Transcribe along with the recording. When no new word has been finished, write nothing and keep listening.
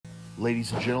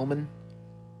Ladies and gentlemen,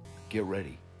 get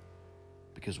ready,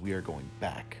 because we are going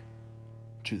back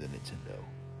to the Nintendo.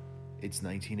 It's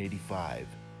 1985,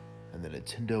 and the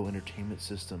Nintendo Entertainment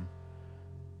System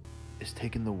is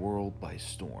taking the world by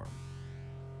storm.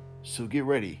 So get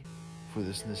ready for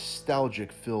this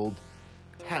nostalgic-filled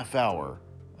half hour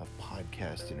of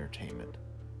podcast entertainment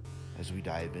as we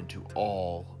dive into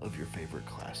all of your favorite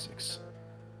classics.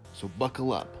 So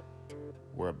buckle up.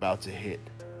 We're about to hit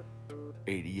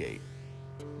 88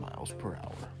 miles per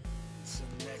hour. So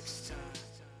next time,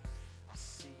 I'll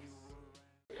see you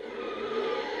around.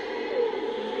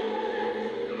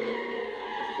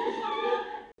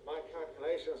 My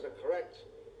calculations are correct.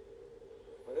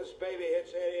 When this baby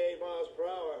hits 88 miles per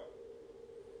hour,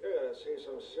 you're gonna see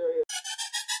some serious...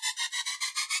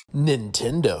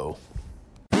 Nintendo.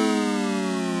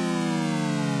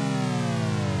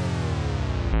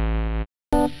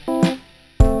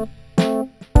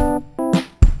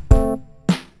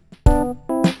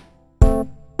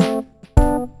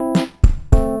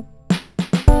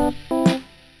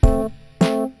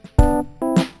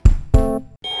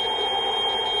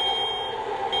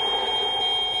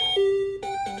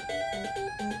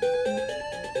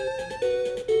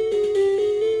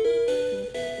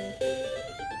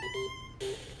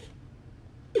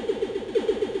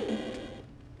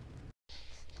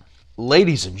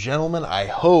 Ladies and gentlemen, I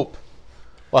hope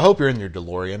you're in your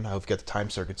DeLorean. I hope you've got the time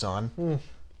circuits on.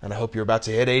 And I hope you're about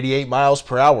to hit 88 miles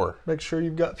per hour. Make sure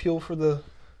you've got fuel for the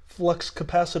flux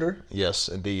capacitor. Yes,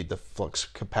 indeed. The flux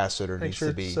capacitor Make needs sure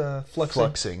to be it's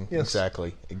fluxing. Yes.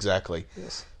 Exactly.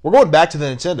 Yes. We're going back to the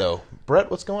Nintendo. Brett,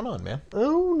 what's going on, man?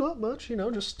 Oh, not much.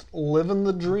 Just living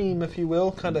the dream, if you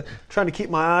will. Kind of trying to keep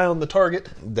my eye on the target.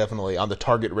 Definitely on the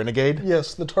Target Renegade.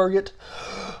 Yes, the target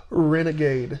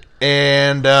Renegade.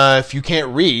 And if you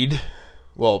can't read,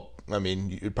 well, I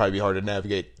mean, it'd probably be hard to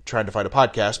navigate trying to find a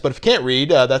podcast. But if you can't read,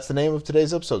 that's the name of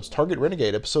today's episode. It's Target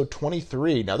Renegade, episode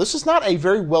 23. Now, this is not a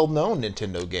very well-known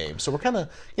Nintendo game, so we're kind of,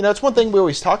 it's one thing we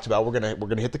always talked about. We're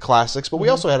gonna hit the classics, but we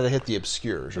also had to hit the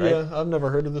obscures, right? Yeah, I've never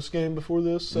heard of this game before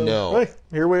this. So, No. Hey,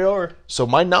 here we are. So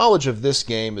my knowledge of this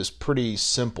game is pretty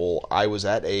simple. I was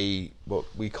at what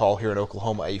we call here in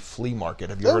Oklahoma a flea market.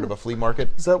 Have you heard of a flea market?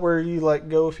 Is that where you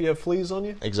go if you have fleas on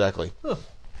you? Exactly. Oh,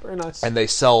 very nice. And they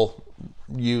sell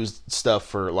used stuff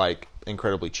for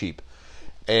incredibly cheap.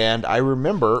 And I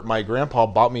remember my grandpa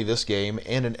bought me this game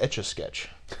and an Etch-a-Sketch.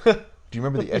 Do you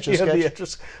remember the Etch-a-Sketch? Yeah, the Etch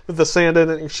with the sand in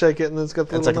it, and you shake it, and then it's got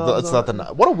the It's little knobs it's on not it.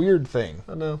 the what a weird thing.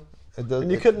 I know.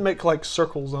 And you couldn't make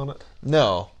circles on it.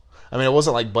 No, I mean it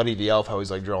wasn't like Buddy the Elf how he's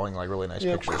drawing really nice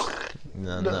pictures.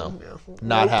 No, Yeah.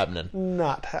 not happening.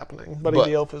 Not happening. Buddy But-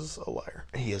 the Elf is a liar.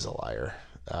 He is a liar.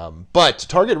 But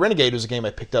Target Renegade was a game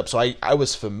I picked up, so I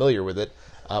was familiar with it.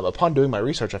 Upon doing my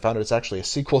research, I found it's actually a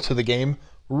sequel to the game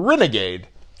Renegade.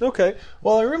 Okay.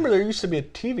 Well, I remember there used to be a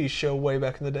TV show way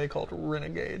back in the day called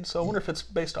Renegade, so I wonder if it's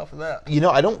based off of that.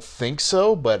 I don't think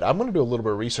so, but I'm going to do a little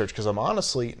bit of research because I'm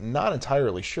honestly not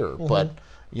entirely sure. But,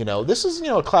 this is,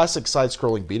 a classic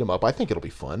side-scrolling beat-em-up. I think it'll be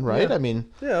fun, right? Yeah. I mean...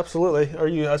 Yeah, absolutely.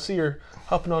 I see you're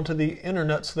hopping onto the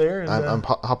internets there. And, I'm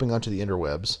hopping onto the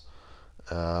interwebs.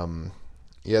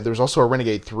 Yeah, there's also a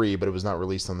Renegade 3, but it was not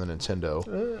released on the Nintendo.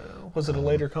 was it a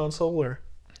later console, or?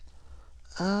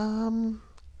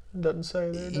 Doesn't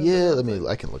say there, does it?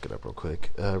 I can look it up real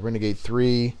quick. Renegade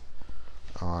 3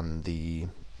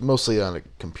 mostly on a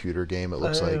computer game, it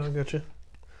looks like. I gotcha.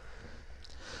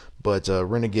 But Target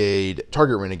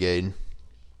Renegade,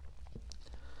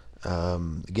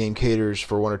 the game caters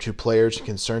for one or two players and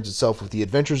concerns itself with the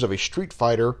adventures of a Street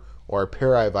Fighter or a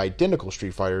pair of identical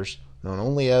Street Fighters known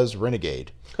only as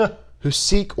Renegade, who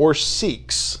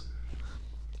seeks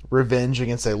revenge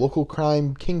against a local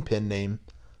crime kingpin named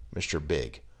Mr.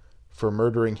 Big for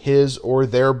murdering his or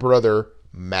their brother,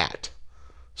 Matt.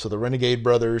 So the Renegade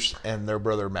brothers and their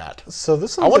brother, Matt. So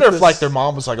this. I wonder if their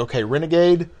mom was like, okay,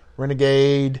 Renegade,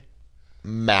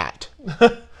 Matt.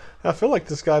 I feel like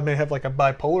this guy may have a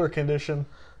bipolar condition.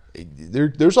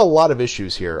 There's a lot of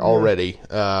issues here already.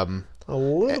 A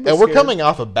little bit and we're scared. coming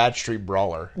off of Bad Street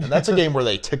Brawler, and that's a game where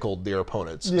they tickled their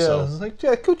opponents. Yeah, So. it's like,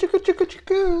 yeah, coochie, coochie, coochie,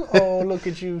 coo. Oh, look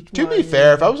at you. To be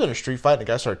fair, if I was in a street fight and a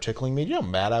guy started tickling me, do you know how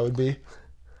mad I would be?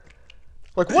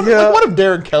 What Yeah. if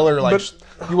Darren Keller,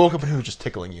 you woke up and he was just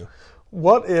tickling you?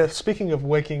 What if, speaking of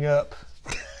waking up...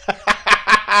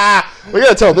 We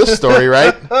gotta tell this story,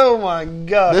 right? Oh my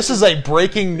God. This is a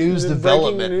breaking news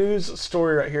development. Breaking news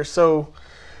story right here. So,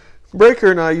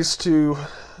 Breaker and I used to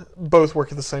both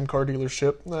work at the same car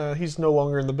dealership. He's no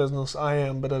longer in the business. I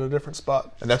am, but at a different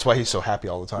spot. And that's why he's so happy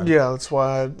all the time. Yeah, that's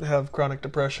why I have chronic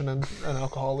depression and an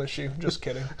alcohol issue. Just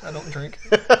kidding. I don't drink.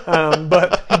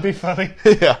 But it'd be funny.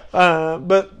 Yeah.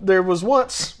 But there was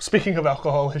once, speaking of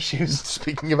alcohol issues,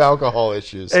 Speaking of alcohol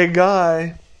issues. a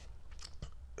guy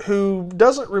who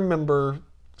doesn't remember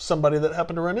somebody that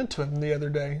happened to run into him the other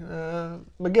day.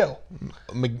 Miguel.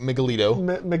 Miguelito.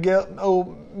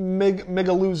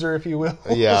 Migueloser, if you will.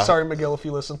 Yeah. Sorry, Miguel, if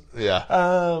you listen. Yeah.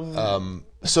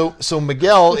 So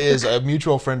Miguel is a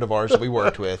mutual friend of ours that we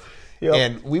worked with. Yep.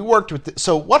 And we worked with...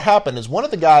 So what happened is one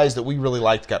of the guys that we really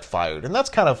liked got fired. And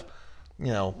that's kind of,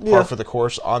 par for the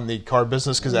course on the car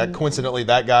business because coincidentally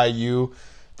that guy,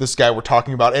 this guy we're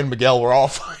talking about, and Miguel were all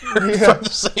fired from the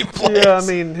same place. Yeah, I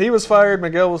mean, he was fired,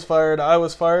 Miguel was fired, I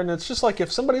was fired, and it's just like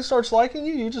if somebody starts liking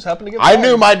you, you just happen to get fired. I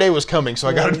knew my day was coming, so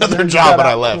I got another job and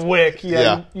I left. Quick,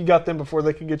 yeah. You got them before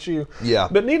they could get you. Yeah.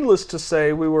 But needless to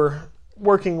say, we were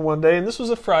working one day, and this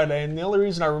was a Friday, and the only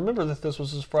reason I remember that this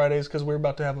was Friday is because we were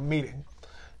about to have a meeting.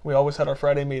 We always had our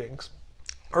Friday meetings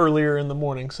earlier in the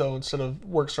morning, so instead of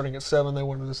work starting at 7, they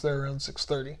wanted us there around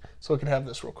 6:30, so we could have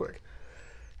this real quick.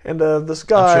 And this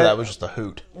guy... I'm sure that was just a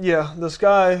hoot. Yeah, this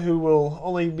guy who will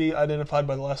only be identified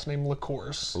by the last name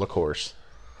LaCourse. LaCourse.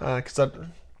 Because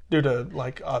due to,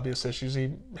 obvious issues,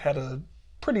 he had a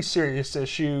pretty serious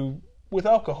issue with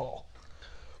alcohol.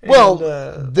 Well,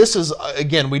 this is,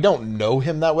 again, we don't know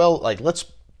him that well. Let's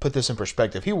put this in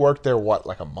perspective. He worked there,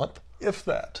 a month? If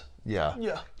that. Yeah.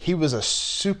 Yeah. He was a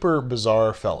super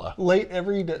bizarre fella. Late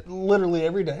every day, literally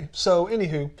every day. So,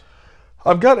 anywho...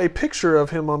 I've got a picture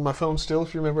of him on my phone still,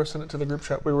 if you remember I sent it to the group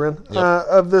chat we were in,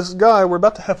 of this guy. We're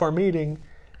about to have our meeting,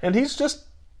 and he's just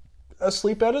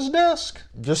asleep at his desk.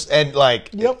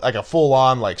 Like a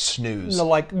full-on, snooze.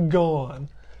 Gone.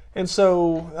 And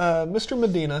so, Mr.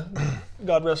 Medina,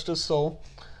 God rest his soul,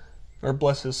 or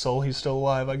bless his soul, he's still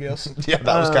alive, I guess. Yeah,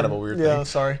 that was kind of a weird thing. Yeah,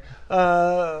 sorry.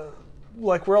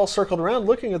 We're all circled around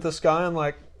looking at this guy,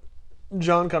 and,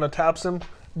 John kind of taps him.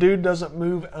 Dude doesn't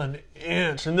move an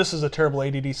inch. And this is a terrible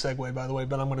ADD segue, by the way,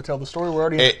 but I'm going to tell the story. We're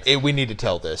already... we need to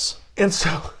tell this. And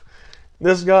so,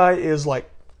 this guy is,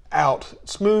 out.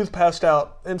 Smooth, passed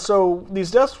out. And so,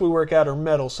 these desks we work at are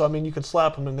metal. So, you can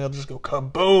slap them and they'll just go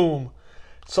kaboom.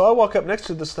 So, I walk up next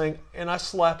to this thing and I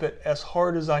slap it as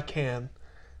hard as I can.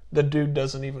 The dude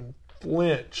doesn't even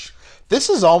flinch. This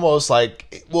is almost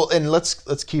and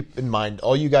let's keep in mind,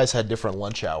 all you guys had different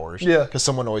lunch hours. Yeah. Because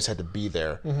someone always had to be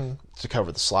there to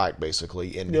cover the slack,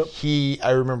 basically. And Yep. I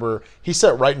remember, he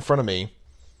sat right in front of me.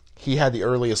 He had the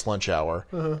earliest lunch hour.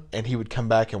 And he would come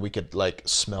back and we could,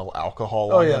 smell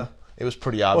alcohol on him. It was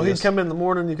pretty obvious. Well, he'd come in the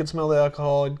morning, you could smell the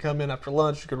alcohol. He'd come in after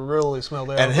lunch, you could really smell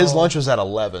the alcohol. And his lunch was at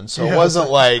 11, so it Yeah, wasn't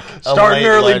starting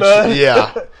early, bud.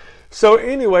 Yeah. So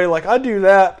anyway, I do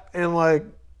that, and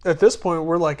at this point,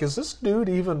 we're is this dude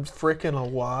even freaking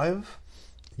alive?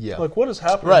 Yeah. What is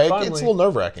happening? Right, finally? it's a little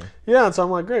nerve-wracking. Yeah, and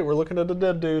so I'm great, we're looking at a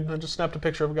dead dude, and I just snapped a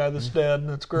picture of a guy that's dead, and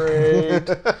it's great.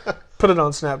 Put it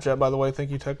on Snapchat, by the way,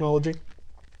 thank you, technology.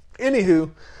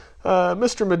 Anywho,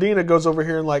 Mr. Medina goes over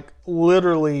here and,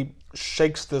 literally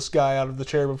shakes this guy out of the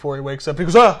chair before he wakes up. He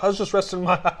goes, I was just resting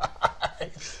my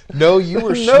eyes. No, you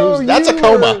were snoozing. That's a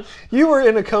coma. You were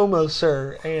in a coma,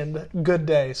 sir, and good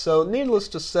day. So, needless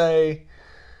to say,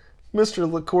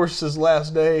 Mr. LaCourse's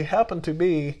last day happened to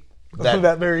be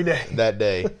that very day. That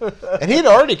day. And he had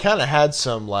already kind of had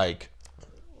some,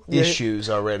 issues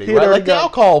already, right? The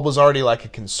alcohol was already, a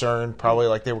concern. Probably,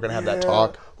 they were going to have that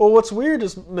talk. Well, what's weird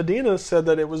is Medina said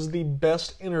that it was the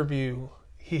best interview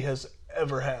he has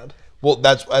ever had. Well,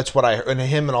 that's what I heard. And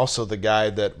him and also the guy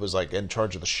that was, in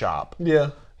charge of the shop.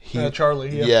 Yeah.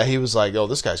 Charlie, yeah. Yeah, he was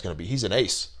this guy's going to be, he's an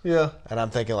ace. Yeah. And I'm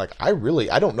thinking,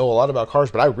 I don't know a lot about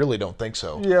cars, but I really don't think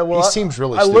so. Yeah, well, he seems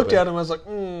really I stupid. looked at him, I was like,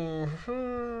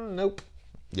 nope.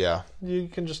 Yeah. You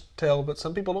can just tell, but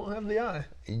some people don't have the eye.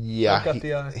 Yeah. I've got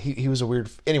the eye. He was a weird...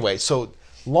 Anyway, so,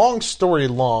 long story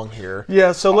long here.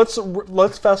 Yeah, so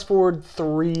let's fast forward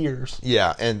 3 years.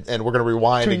 Yeah, and we're going to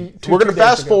rewind. We're going to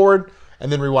fast forward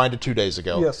and then rewind to 2 days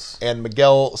ago. Yes. And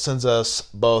Miguel sends us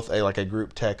both a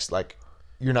group text,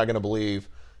 you're not going to believe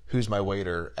who's my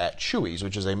waiter at Chewy's,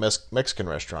 which is a Mexican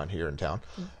restaurant here in town.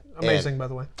 Amazing, by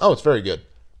the way. Oh, it's very good.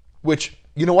 Which,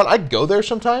 you know what? I'd go there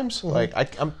sometimes.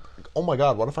 I'm... Oh my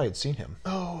God! What if I had seen him?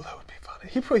 Oh, that would be funny.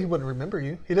 He probably wouldn't remember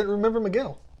you. He didn't remember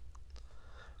Miguel.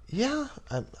 Yeah,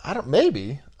 I don't.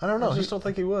 Maybe I don't know. I just don't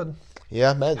think he would.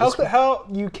 Yeah, man. How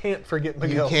you can't forget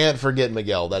Miguel? You can't forget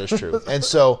Miguel. That is true. And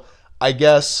so I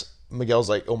guess Miguel's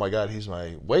like, "Oh my God, he's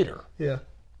my waiter." Yeah.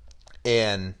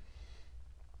 And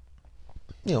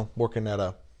working at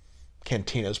a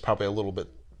cantina is probably a little bit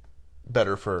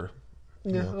better for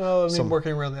Yeah, know, well, I mean, some-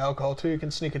 working around the alcohol too, you can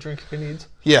sneak a drink if he needs.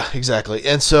 Yeah, exactly.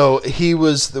 And so he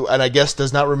was, and I guess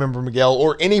does not remember Miguel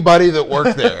or anybody that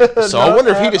worked there. So I Not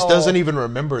wonder if he at just all. doesn't even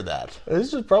remember that.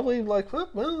 This is probably like,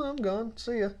 well, I'm gone.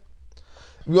 See ya.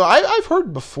 Well, I've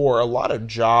heard before a lot of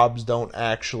jobs don't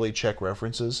actually check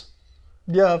references.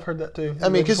 Yeah, I've heard that too. I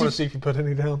mean, just 'cause want you- to see if you put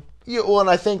any down. Yeah, well, and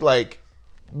I think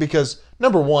because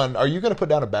number one, are you going to put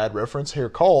down a bad reference here?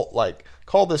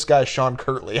 Call this guy Sean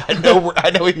Kirtley. I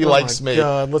know he likes Oh my me.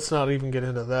 God, let's not even get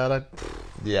into that.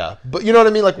 Yeah, but you know what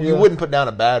I mean. Like you Yeah. wouldn't put down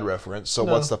a bad reference. So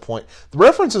No. what's the point? The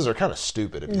references are kind of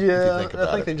stupid if you think about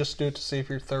I think it. they just do it to see if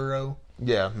you're thorough.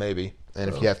 Yeah, maybe. And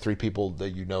if you have 3 people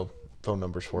that you know phone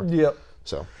numbers for, Yep.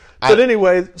 so. But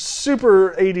anyway,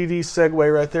 super ADD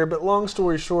segue right there. But long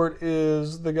story short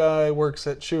is the guy works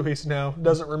at Chewy's now,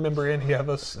 doesn't remember any of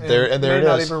us, and There may it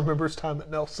not is. even remember his time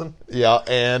at Nelson. Yeah,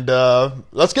 and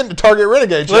let's get into Target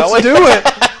Renegade, shall Let's we? do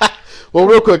it. Well,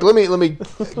 real quick, let me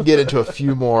get into a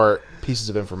few more pieces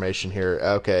of information here.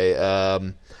 Okay,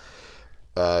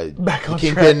 Back on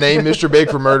Kingpin track. named Mr. Big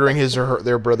for murdering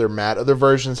their brother Matt. Other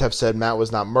versions have said Matt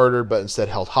was not murdered, but instead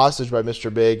held hostage by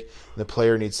Mr. Big. And the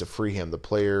player needs to free him. The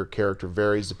player character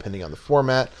varies depending on the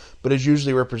format, but is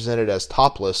usually represented as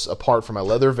topless, apart from a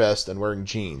leather vest and wearing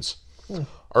jeans.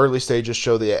 Early stages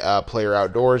show the player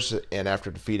outdoors, and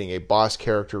after defeating a boss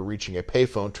character, reaching a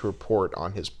payphone to report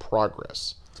on his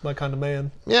progress. It's my kind of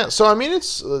man. Yeah, so I mean,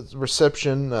 it's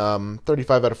reception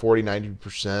 35 out of 40,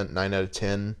 90%, 9 out of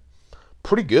 10.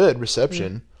 Pretty good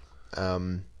reception.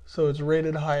 So it's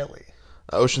rated highly.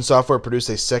 Ocean Software produced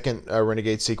a second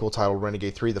Renegade sequel titled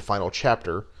Renegade 3: The Final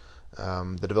Chapter.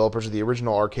 The developers of the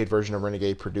original arcade version of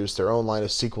Renegade produced their own line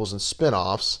of sequels and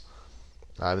spin-offs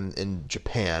in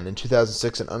Japan. In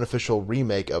 2006, an unofficial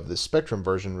remake of the Spectrum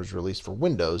version was released for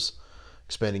Windows,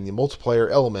 expanding the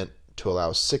multiplayer element to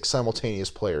allow 6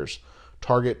 simultaneous players.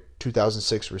 Target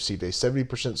 2006 received a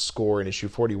 70% score in issue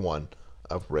 41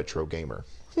 of Retro Gamer.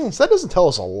 So that doesn't tell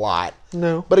us a lot.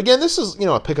 No. But again, this is,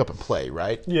 a pick up and play,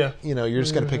 right? Yeah. You're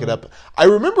just going to pick it up. I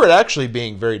remember it actually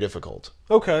being very difficult.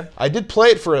 Okay. I did play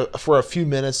it for a few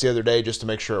minutes the other day just to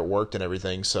make sure it worked and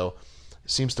everything, so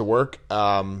it seems to work.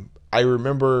 I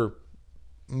remember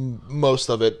most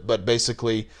of it, but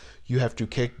basically you have to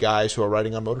kick guys who are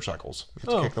riding on motorcycles.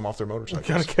 You have to kick them off their motorcycles.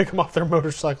 Gotta kick them off their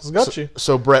motorcycles. Got you.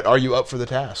 So, Brett, are you up for the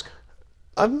task?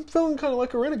 I'm feeling kind of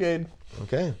like a renegade.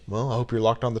 Okay. Well, I hope you're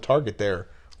locked on the target there,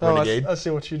 Oh, Renegade. I see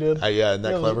what you did. Yeah, isn't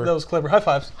that clever? That was clever. High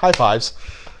fives. High fives.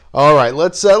 All right,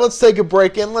 let's take a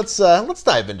break and let's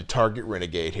dive into Target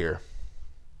Renegade here.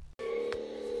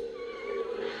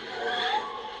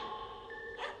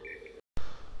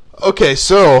 Okay,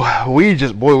 so we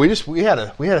had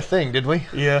a thing, didn't we?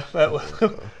 Yeah, that was.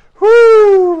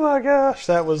 Whoo, my gosh,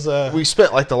 that was. We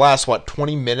spent like the last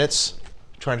 20 minutes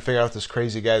trying to figure out this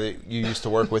crazy guy that you used to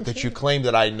work with that you claimed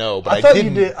that I know, but I thought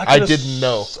didn't. you did. I didn't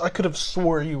know. I could have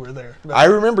swore you were there. I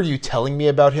remember you telling me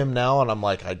about him now, and I'm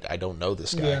like, I don't know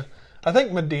this guy. Yeah, I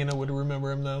think Medina would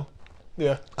remember him though.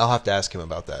 Yeah. I'll have to ask him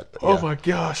about that. But Oh yeah. my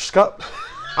gosh, Scott.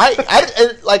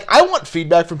 I want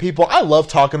feedback from people. I love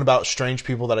talking about strange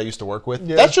people that I used to work with.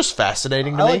 Yeah. That's just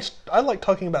fascinating to me. I like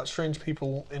talking about strange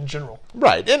people in general.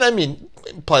 Right. And I mean,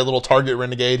 play a little Target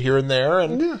Renegade here and there,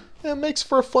 and it makes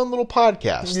for a fun little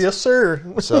podcast. Yes, sir.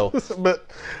 So- but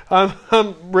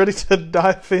I'm ready to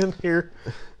dive in here.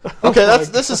 Okay,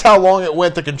 this is how long it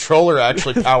went. The controller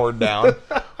actually powered down.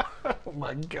 Oh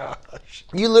my gosh.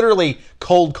 You literally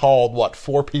cold called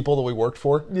 4 people that we worked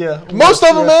for? Yeah. Most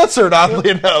of them Yeah. answered, oddly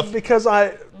enough. Because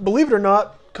believe it or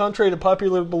not, contrary to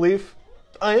popular belief,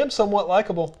 I am somewhat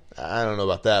likable. I don't know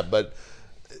about that, but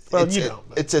Well, it's, you know.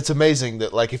 it's amazing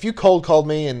that if you cold called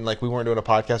me and we weren't doing a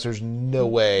podcast, there's no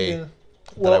way Yeah.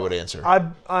 that I would answer.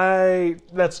 I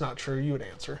that's not true. You would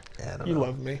answer. I don't You know.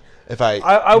 love me. If I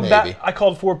I maybe.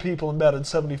 called 4 people and batted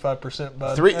 75%,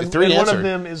 bud. Three and one answered. of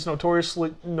them is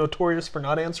notorious for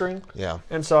not answering. Yeah.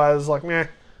 And so I was like, meh.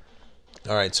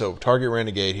 All right, so Target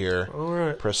Renegade here. All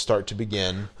right. Press start to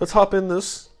begin. Let's hop in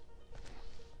this.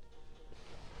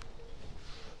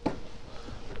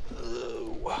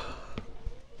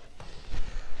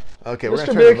 Okay, we're Mr.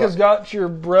 gonna Big has got your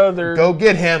brother. Go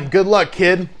get him. Good luck,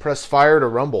 kid. Press fire to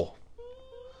rumble.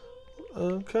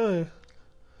 Okay.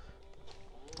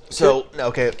 So,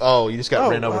 okay. Oh, you just got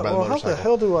ran over by the well, motorcycle. how the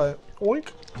hell do I oink?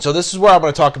 So this is where I'm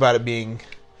going to talk about it being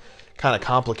kind of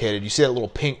complicated. You see that little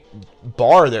pink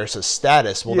bar there says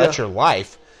status. Well, Yeah. that's your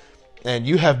life. And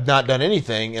you have not done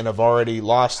anything and have already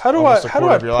lost How do almost I a how do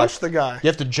quarter I of your push life. the guy? You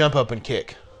have to jump up and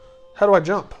kick. How do I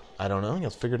jump? I don't know. You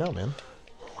have to figure it out, man.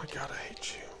 Oh my god, I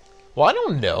hate you. Well, I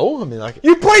don't know. I mean, like,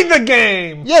 You played the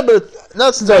game. yeah, but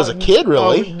not since I was a kid,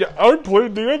 really. I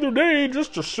played the other day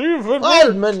just to see if it I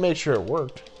worked. meant to make sure it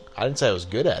worked. I didn't say I was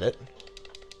good at it.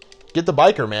 Get the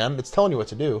biker, man. It's telling you what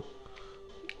to do.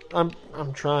 I'm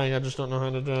trying. I just don't know how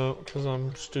to do it because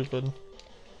I'm stupid.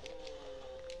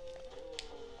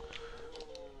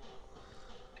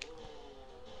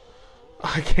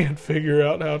 I can't figure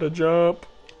out how to jump.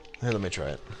 Here, let me try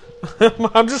it.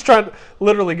 I'm just trying to...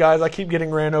 Literally, guys, I keep getting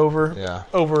ran over. Yeah.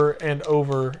 Over and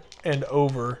over and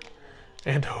over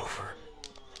and over.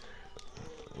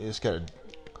 You just gotta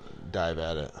dive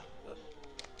at it.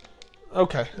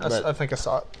 Okay, But- I think I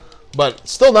saw it. But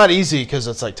still not easy because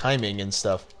it's like timing and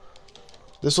stuff.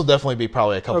 This will definitely be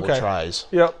probably a couple Okay. of tries.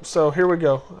 Yep, so here we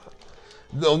go.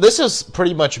 No, this is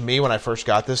pretty much me when I first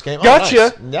got this game. Oh,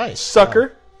 Gotcha. Nice.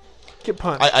 Sucker. Get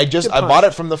punched. I Get bought punched.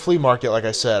 it from the flea market, like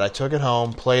I said. I took it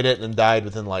home, played it, and died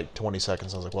within like 20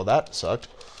 seconds. I was like, well, that sucked.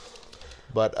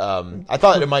 But I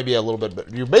thought it might be a little bit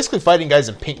better. You're basically fighting guys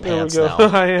in pink There we pants go. now.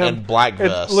 I am. And black It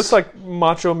vests. looks like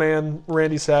Macho Man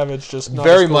Randy Savage, just not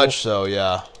Very as cool. much so,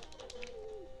 yeah.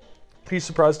 Are you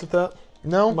surprised at that?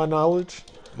 No? My knowledge?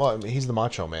 Well, I mean, he's the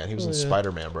Macho Man. He was in Yeah.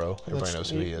 Spider-Man, bro. Everybody That's- knows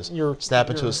who he is. you're- Snap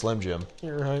into you're- a Slim Jim.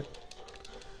 You're right.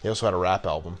 He also had a rap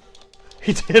album.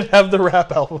 He did have the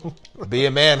rap album. Be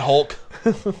a man, Hulk.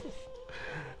 I'm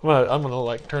gonna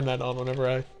like turn that on whenever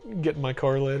I get in my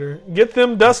car later. Get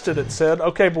them dusted, it said.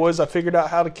 Okay, boys, I figured out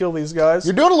how to kill these guys.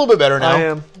 You're doing a little bit better now. I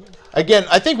am. Again,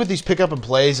 I think with these pick up and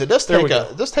plays, it does There take we go.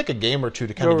 it does take a game or two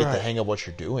to kind Go of get the right. hang of what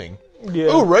you're doing. Yeah.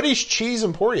 Oh, Reddy's Cheese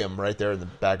Emporium right there in the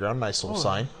background. Nice little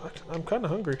sign. I'm kind of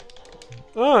hungry.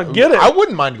 Oh, get it. I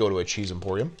wouldn't mind go to a cheese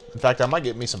emporium. In fact, I might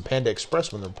get me some Panda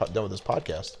Express when they're done with this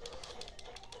podcast.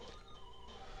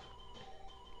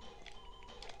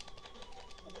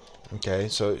 Okay,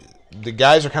 so the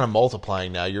guys are kind of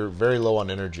multiplying now. You're very low on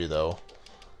energy, though.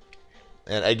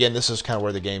 And again, this is kind of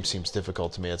where the game seems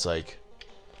difficult to me. It's like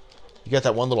you got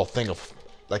that one little thing of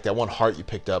like that one heart you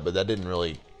picked up, but that didn't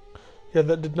really Yeah,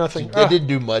 that did nothing. it didn't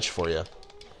do much for you.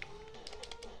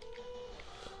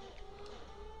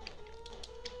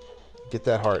 Get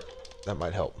that heart. That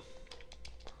might help.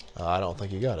 I don't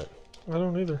think you got it. I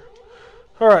don't either.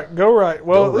 All right, go right.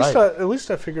 Well, Go right. at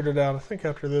least I figured it out. I think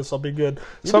after this I'll be good.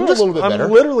 You're doing a little bit better.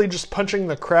 I'm literally just punching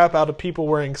the crap out of people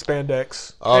wearing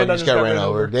spandex. Oh, And you I just got ran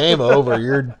over. Game over.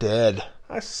 You're dead.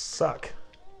 I suck.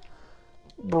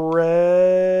 Brett.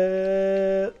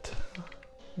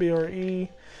 BRETT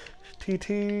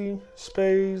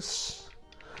space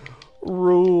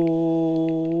rules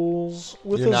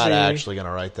with You're a not Z. actually going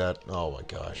to write that. Oh my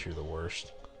gosh, you're the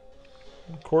worst.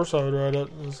 Of course I would write it.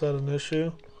 Is that an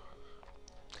issue?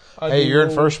 Hey, you're in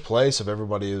first place of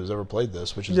everybody who's ever played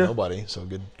this, which is Yeah. nobody. So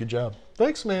good job.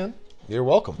 Thanks, man. You're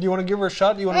welcome. Do you want to give her a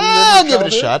shot? Do you want to I'll give it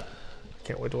a shot.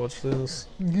 Can't wait to watch this.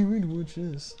 Give me to watch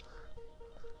this.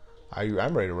 I'm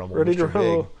ready to rumble. Ready Mr. to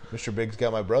rumble. Big. Mr. Big's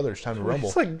got my brother. It's time to rumble.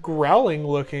 He's like growling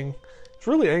looking. He's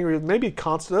really angry. Maybe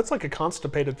that's like a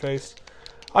constipated face.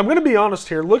 I'm gonna be honest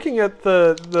here. Looking at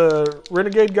the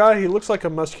renegade guy, he looks like a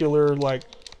muscular like.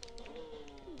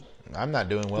 I'm not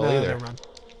doing well Nah, either. never mind.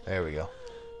 There we go.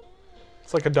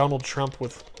 It's like a Donald Trump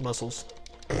with muscles.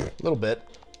 A little bit.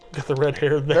 Got the red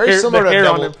hair. The Very hair, similar the to hair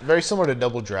on double. him. Very similar to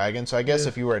Double Dragon. So I guess Yeah.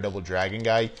 if you were a Double Dragon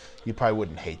guy, you probably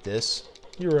wouldn't hate this.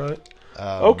 You're right.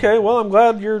 Okay, well I'm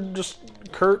glad you're just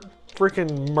Kurt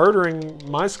freaking murdering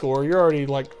my score. You're already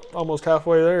like almost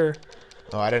halfway there.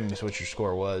 Oh, I didn't know what your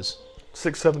score was.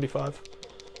 675.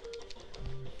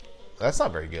 That's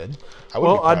not very good. I wouldn't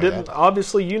Well, be proud I of didn't. that.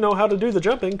 Obviously, you know how to do the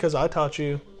jumping because I taught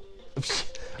you.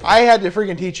 I had to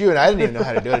freaking teach you, and I didn't even know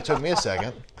how to do it. It took me a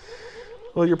second.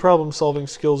 Well, your problem-solving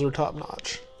skills are top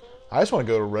notch. I just want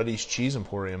to go to Ruddy's Cheese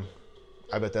Emporium.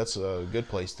 I bet that's a good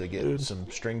place to get Dude. some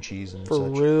string cheese and For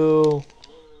such. real.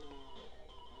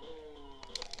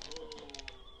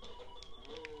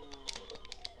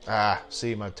 Ah,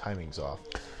 see, my timing's off.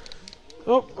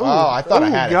 Oh, I thought I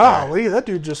had it golly, that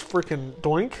dude just freaking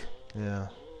doink. Yeah.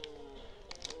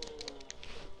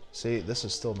 See, this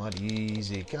is still not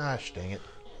easy. Gosh, dang it.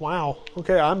 Wow.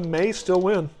 Okay, I may still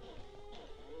win.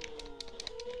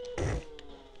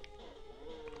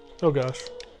 Oh gosh.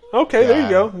 Okay, there you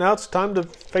go. Now it's time to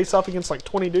face off against like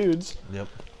 20 dudes. Yep.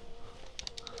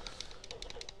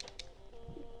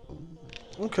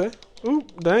 Okay. Ooh,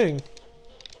 dang.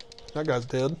 That guy's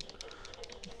dead.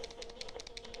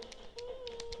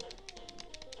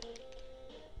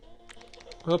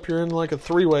 Hope you're in like a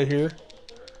three-way here.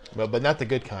 But not the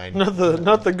good kind.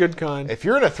 Not the good kind. If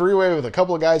you're in a three-way with a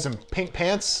couple of guys in pink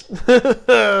pants,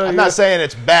 I'm not saying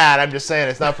it's bad. I'm just saying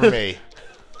it's not for me.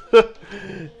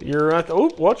 You're right. Oh,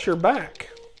 watch your back.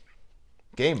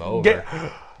 Game over. Get,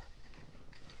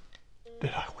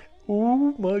 Did I win?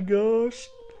 Oh my gosh.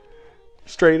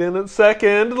 Straight in at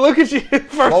second. Look at you. First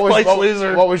place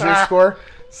loser. What was your score?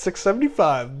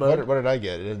 675, but What did I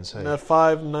get? It didn't say.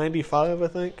 595, I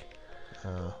think.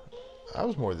 I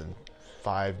was more than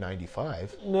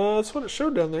 595. No, that's what it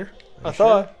showed down there. I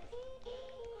thought.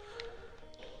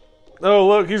 Oh,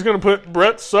 look, he's going to put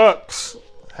Brett sucks.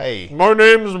 Hey, My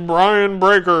name's Brian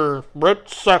Breaker. Brett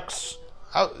sucks.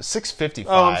 655.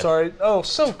 Oh, I'm sorry. Oh,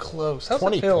 so close. How's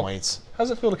 20 it feel? points.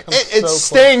 How's it feel to come It so close?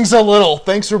 stings a little.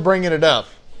 Thanks for bringing it up.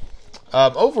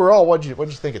 Overall, what'd you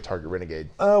think of Target Renegade?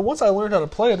 Once I learned how to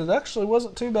play it, it actually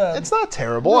wasn't too bad. It's not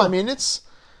terrible. I mean, it's.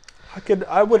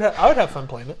 I would have fun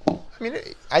playing it. I mean,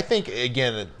 I think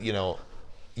again,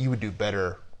 you would do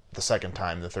better the second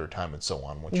time, the third time, and so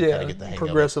on once you kind of get the hang of it.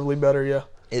 Progressively better, yeah.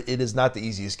 It is not the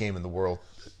easiest game in the world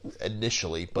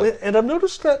initially, but And I've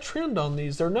noticed that trend on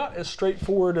these. They're not as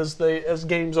straightforward as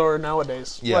games are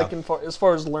nowadays. Yeah. Like as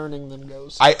far as learning them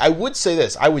goes. I would say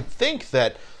this. I would think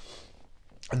that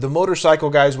the motorcycle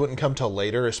guys wouldn't come till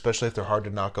later, especially if they're hard to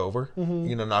knock over.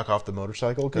 Knock off the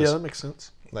motorcycle. 'Cause, Yeah, that makes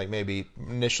sense. like maybe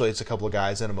initially it's a couple of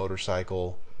guys and a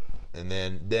motorcycle, and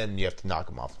then you have to knock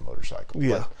them off the motorcycle.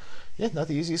 Yeah. But, yeah, not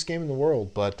the easiest game in the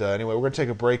world. But anyway, we're going to take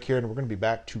a break here, and we're going to be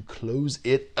back to close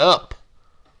it up.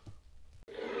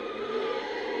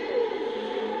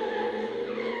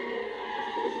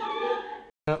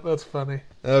 Yeah, that's funny.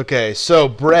 Okay, so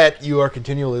Brett, you are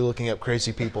continually looking up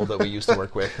crazy people that we used to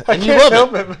work with, I and you can't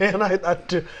love help it. it,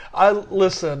 man. I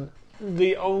listen.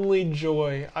 The only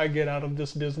joy I get out of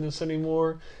this business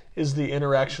anymore is the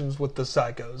interactions with the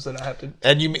psychos that I have to.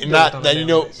 And you mean do not on a that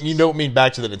daily basis. you don't mean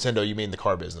back to the Nintendo. You mean the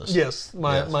car business. Yes,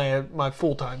 Yes. my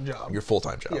full time job. Your full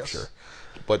time job, Yes. sure.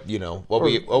 But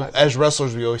as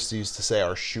wrestlers, we always used to say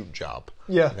our shoot job.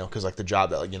 Yeah. Because like the job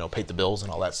that paid the bills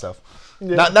and all that stuff.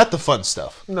 Yeah. Not the fun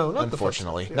stuff. No, not the fun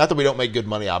unfortunately. stuff, yeah. Not that we don't make good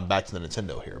money on back to the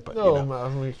Nintendo here, but No,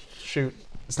 man, shoot.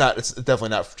 it's not. It's definitely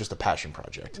not just a passion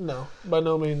project. No, by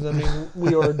no means. I mean,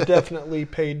 we are definitely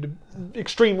paid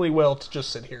extremely well to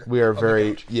just sit here. We are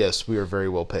we are very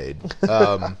well paid.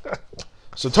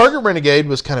 So Target Renegade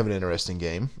was kind of an interesting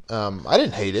game. I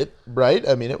didn't hate it, right?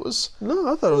 I mean, it was. No,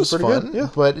 I thought it was pretty fun, good. Yeah.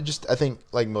 But I think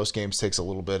like most games takes a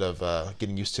little bit of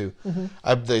getting used to.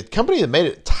 Mm-hmm. The company that made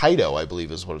it, Taito, I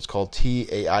believe is what it's called.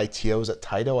 Taito. Is that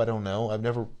Taito? I don't know.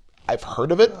 I've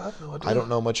heard of it. I have no idea. I don't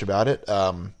know much about it.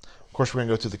 Of course, we're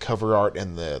gonna go through the cover art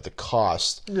and the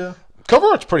cost. Yeah. Cover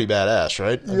art's pretty badass,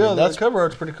 right? I mean, The cover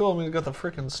art's pretty cool. I mean, it's got the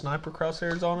freaking sniper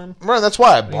crosshairs on him. right. That's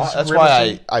why I bought. He's That's why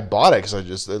riveting. I bought it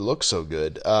because it looks so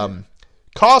good.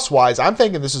 Cost wise, I'm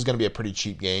thinking this is going to be a pretty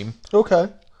cheap game. Okay.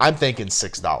 I'm thinking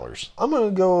 $6. I'm going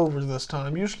to go over this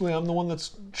time. Usually I'm the one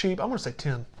that's cheap. I'm going to say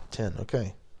 10. 10.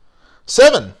 Okay.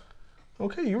 7.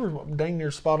 Okay, you were dang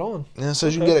near spot on. Yeah, it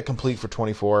says you can get it complete for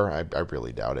 $24. I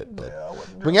really doubt it. But, Yeah, I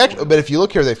wouldn't but if you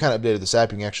look here, they've kind of updated this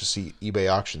app. You can actually see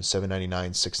eBay auctions: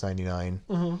 $7.99,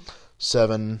 $6.99,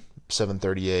 7,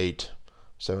 $7.38,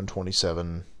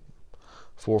 $7.27,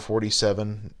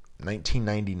 $4.47,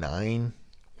 $19.99.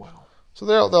 Wow. So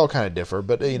they all kind of differ,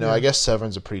 but I guess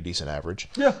 7's a pretty decent average.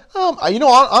 Yeah.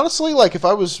 Honestly, like if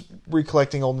I was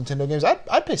recollecting old Nintendo games,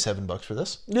 I'd pay $7 for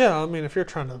this. Yeah, I mean, if you're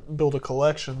trying to build a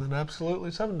collection, then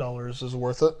absolutely $7 is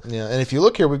worth it. Yeah, and if you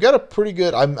look here, we've got a pretty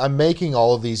good. I'm making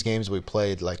all of these games we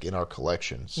played like in our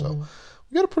collection, so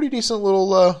we've got a pretty decent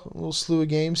little slew of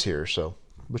games here, so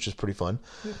which is pretty fun.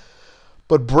 Yeah.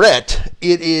 But Brett,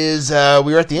 it is.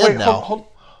 We're at the end now. Hold.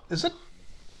 Is it?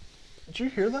 Did you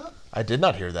hear that? I did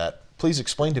not hear that. Please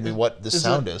explain to me what this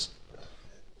sound is.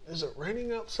 Is it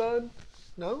raining outside?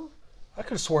 No? I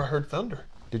could have swore I heard thunder.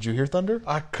 Did you hear thunder?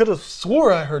 I could have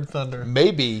swore I heard thunder.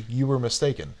 Maybe you were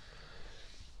mistaken.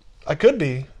 I could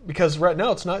be, because right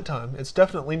now it's nighttime. It's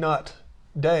definitely not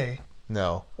day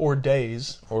No, or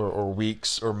days. or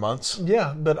weeks or months.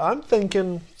 Yeah, but I'm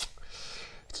thinking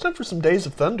it's time for some days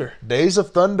of thunder. Days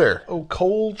of Thunder. Oh,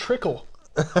 cold trickle.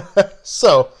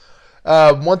 So,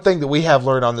 one thing that we have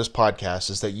learned on this podcast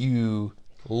is that you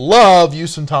love you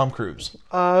some Tom Cruise.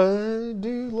 I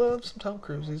do love some Tom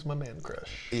Cruise. He's my man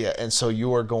crush. Yeah, and so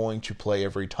you are going to play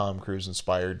every Tom Cruise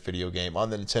inspired video game on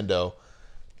the Nintendo,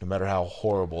 no matter how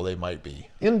horrible they might be.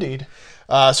 Indeed.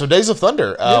 So Days of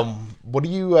Thunder. What do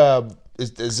you?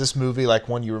 Is this movie like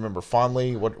one you remember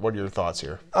fondly? What are your thoughts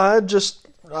here?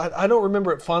 I don't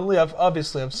remember it fondly. I've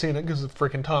seen it because of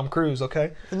freaking Tom Cruise.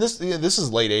 Okay. And this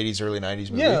is late '80s, early '90s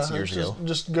movie. Yeah, It's years ago.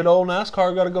 just good old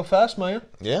NASCAR. Got to go fast, man.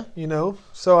 Yeah.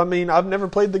 So I mean, I've never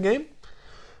played the game.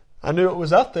 I knew it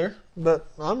was out there, but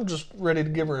I'm just ready to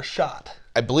give her a shot.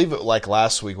 I believe it like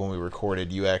last week when we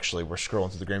recorded, you actually were scrolling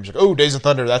through the games like, oh, Days of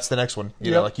Thunder, that's the next one.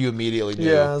 You know, Yep. like you immediately knew.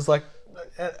 Yeah, it's like,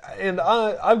 and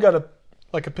I've got a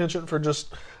like a penchant for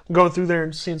just going through there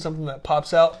and seeing something that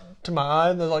pops out to my eye,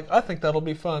 and they're like, I think that'll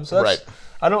be fun. So that's, Right.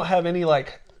 I don't have any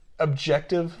like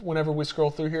objective whenever we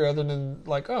scroll through here other than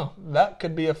like, oh, that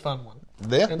could be a fun one.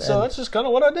 Yeah, And so that's just kind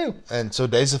of what I do. and so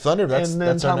Days of Thunder. That's And then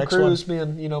that's our Tom next Cruise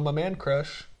one. being, my man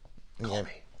crush. Call Yeah. me.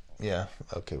 Yeah.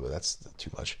 Okay. Well, that's too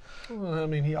much. Well, I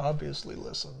mean, he obviously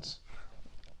listens.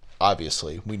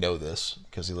 Obviously, we know this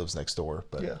because he lives next door.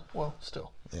 But Yeah, well,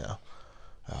 still. yeah.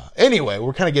 Anyway,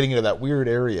 we're kind of getting into that weird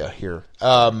area here.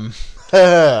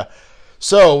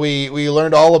 So we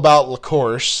learned all about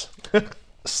LaCourse,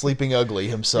 Sleeping Ugly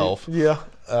himself. Yeah.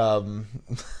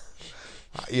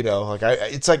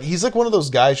 It's like he's like one of those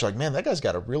guys. You're like, man, that guy's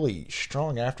got a really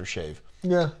strong aftershave.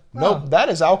 Yeah. Nope, that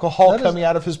is alcohol That is- coming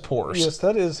out of his pores. Yes,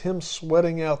 that is him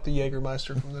sweating out the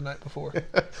Jägermeister from the night before.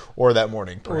 Or that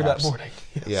morning, Or perhaps. that morning.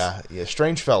 Yes. Yeah,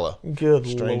 strange fella. Good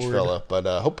Strange Lord. fella. But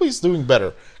hopefully he's doing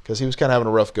better because he was kind of having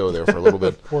a rough go there for a little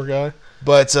bit. Poor guy.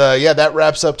 But yeah, that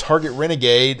wraps up Target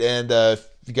Renegade. And if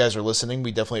you guys are listening,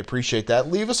 we definitely appreciate that.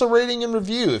 Leave us a rating and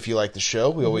review if you like the show.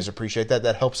 We always appreciate that.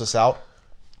 That helps us out.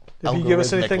 If you give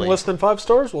us anything algorithmically. less than 5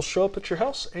 stars, we'll show up at your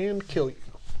house and kill you.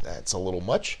 That's a little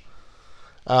much.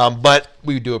 But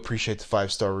we do appreciate the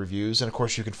 5-star reviews. And, of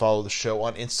course, you can follow the show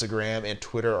on Instagram and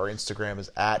Twitter. Our Instagram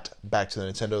is at Back to the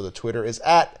Nintendo. The Twitter is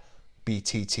at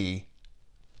BTT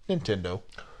Nintendo.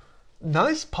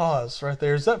 Nice pause right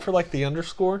there. Is that for like the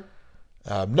underscore?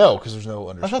 No, because there's no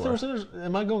underscore. I thought there was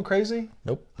Am I going crazy?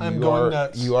 Nope. I'm You going are-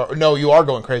 nuts. You are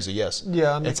going crazy, yes.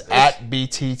 Yeah. It's at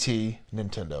BTT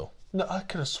Nintendo. No, I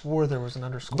could have swore there was an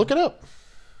underscore. Look it up.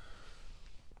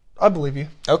 I believe you.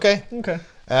 Okay. Okay.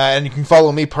 And you can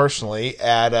follow me personally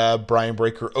at Brian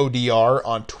Breaker ODR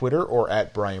on Twitter or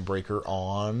at Brian Breaker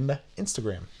on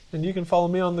Instagram. And you can follow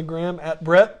me on the gram at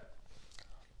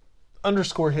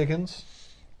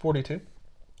Brett_Higgins42.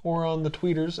 Or on the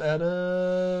tweeters at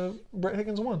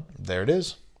BrettHiggins1. There it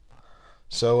is.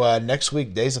 So next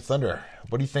week, Days of Thunder.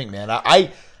 What do you think, man? I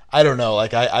don't know.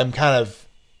 Like I'm kind of.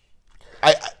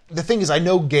 The thing is, I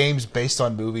know games based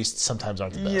on movies sometimes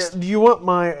aren't the Yeah. best. Do you want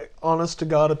my honest to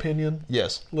God opinion?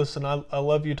 Yes. Listen, I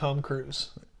love you, Tom Cruise.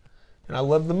 And I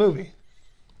love the movie.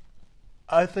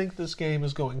 I think this game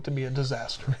is going to be a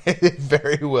disaster.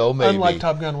 Very well, maybe. Unlike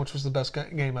Top Gun, which was the best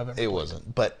game I've ever played. It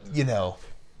wasn't, but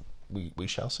we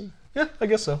shall see. Yeah, I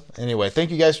guess so. Anyway,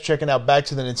 thank you guys for checking out Back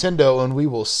to the Nintendo, and we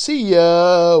will see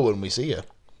ya when we see ya.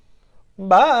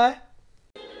 Bye.